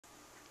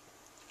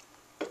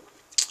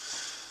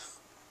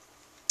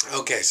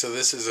Okay, so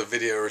this is a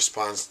video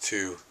response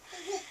to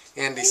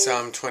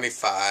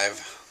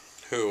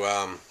andysom25, who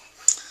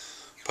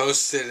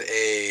posted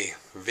a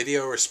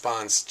video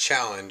response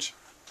challenge,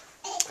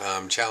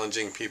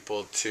 challenging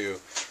people to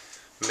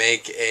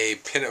make a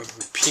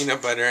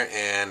peanut butter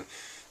and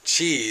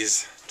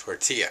cheese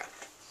tortilla.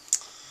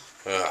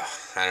 Ugh,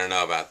 I don't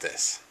know about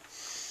this.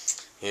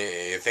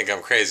 You think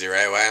I'm crazy,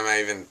 right? Why am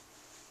I even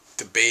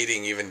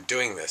debating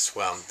doing this?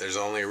 Well, there's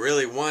only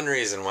really one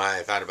reason why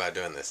I thought about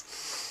doing this.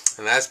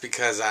 And that's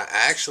because I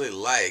actually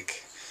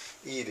like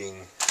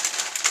eating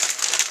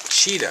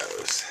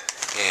Cheetos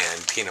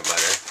and peanut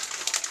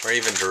butter, or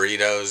even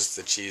Doritos,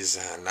 the cheese,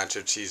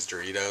 nacho cheese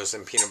Doritos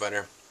and peanut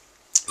butter.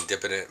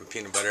 Dip it in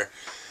peanut butter.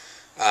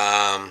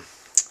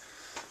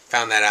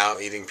 Found that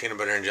out eating peanut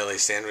butter and jelly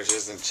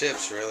sandwiches and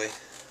chips, really.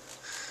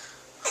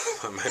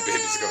 My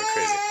baby's going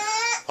crazy.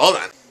 Hold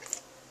on.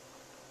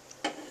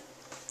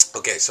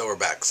 Okay, so we're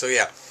back. So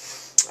yeah,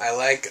 I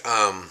like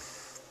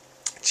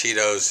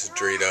Cheetos,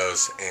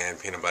 Doritos, and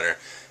peanut butter,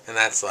 and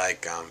that's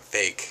like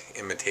fake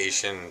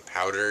imitation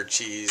powder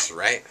cheese,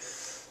 right?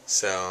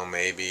 So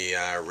maybe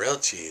real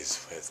cheese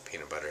with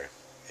peanut butter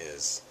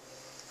is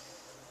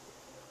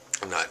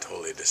not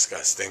totally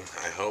disgusting,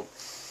 I hope.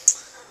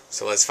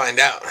 So let's find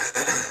out.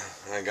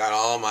 I got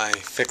all my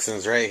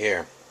fixings right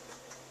here.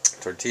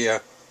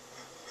 Tortilla,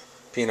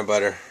 peanut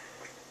butter,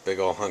 big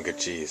old hunk of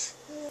cheese.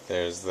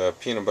 There's the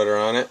peanut butter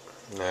on it.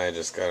 Now I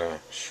just gotta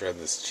shred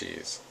this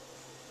cheese.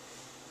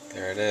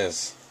 There it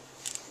is.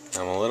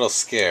 I'm a little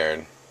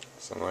scared,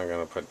 so I'm not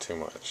gonna put too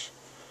much.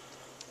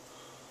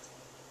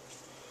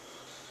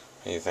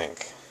 What do you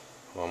think?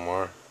 One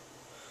more?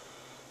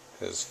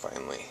 It is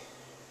finally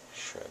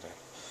shredded.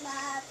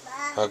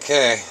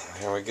 Okay,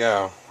 here we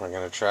go. We're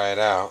gonna try it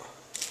out.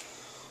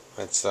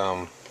 Let's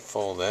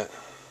fold it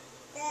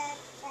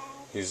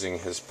using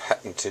his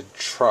patented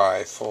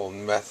tri-fold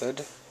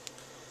method,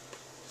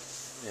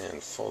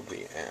 and fold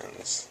the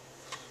ends,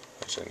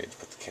 which I need to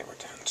put the camera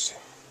down too.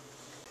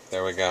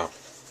 There we go,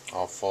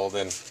 all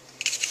folded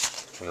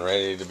and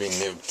ready to be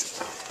nuked.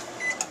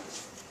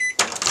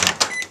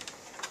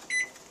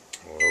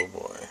 Oh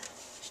boy.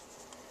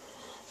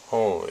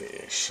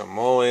 Holy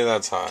shamoly,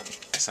 that's hot.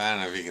 So I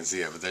don't know if you can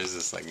see it, but there's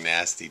this like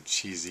nasty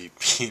cheesy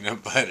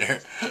peanut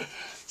butter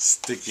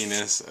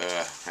stickiness.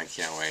 I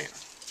can't wait.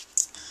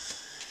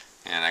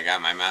 And I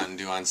got my Mountain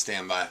Dew on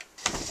standby.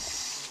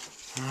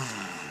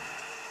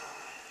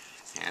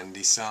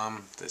 Andy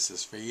Som, this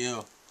is for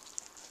you.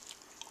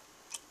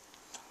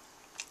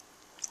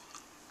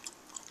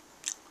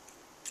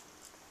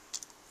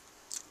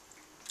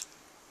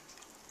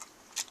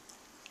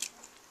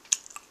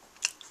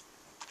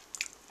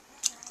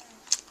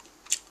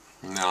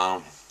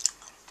 No,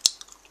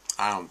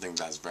 I don't think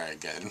that's very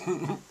good.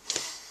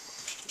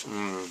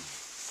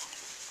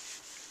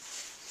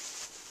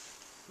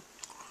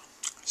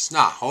 It's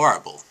not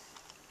horrible,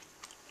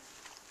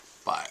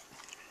 but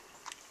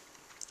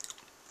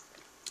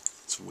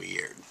it's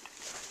weird.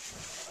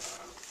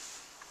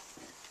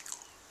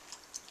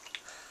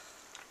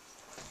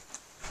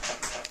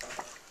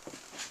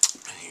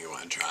 You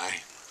want to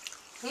try?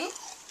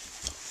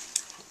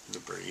 The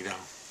burrito.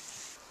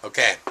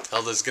 Okay,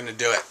 Hilda's gonna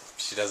do it.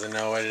 She doesn't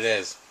know what it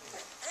is.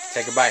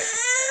 Take a bite.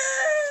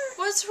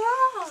 What's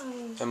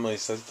wrong? Emily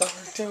says,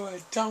 don't do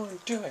it,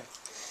 don't do it.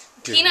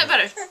 Peanut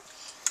butter.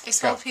 I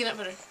smell peanut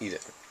butter. Eat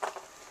it.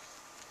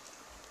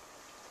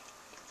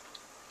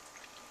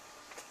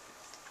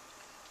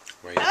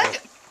 What do you think? Like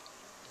it.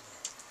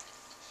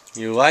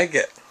 You like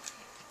it?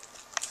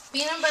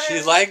 Peanut butter.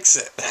 She likes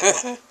it.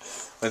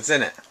 What's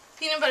in it?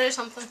 Peanut butter or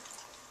something.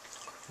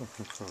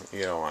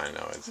 You don't want to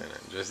know what's in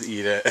it. Just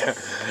eat it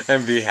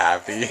and be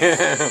happy.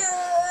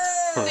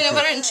 Peanut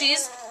butter and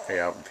cheese?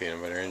 Yeah,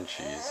 peanut butter and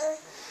cheese.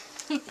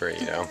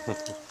 Burrito.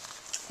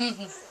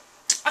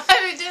 I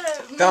already did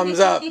it. Thumbs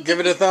up.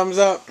 Give it a thumbs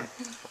up.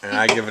 And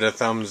I give it a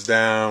thumbs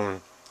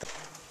down.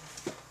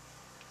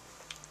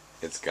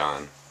 It's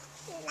gone.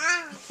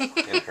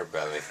 In her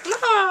belly.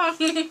 No.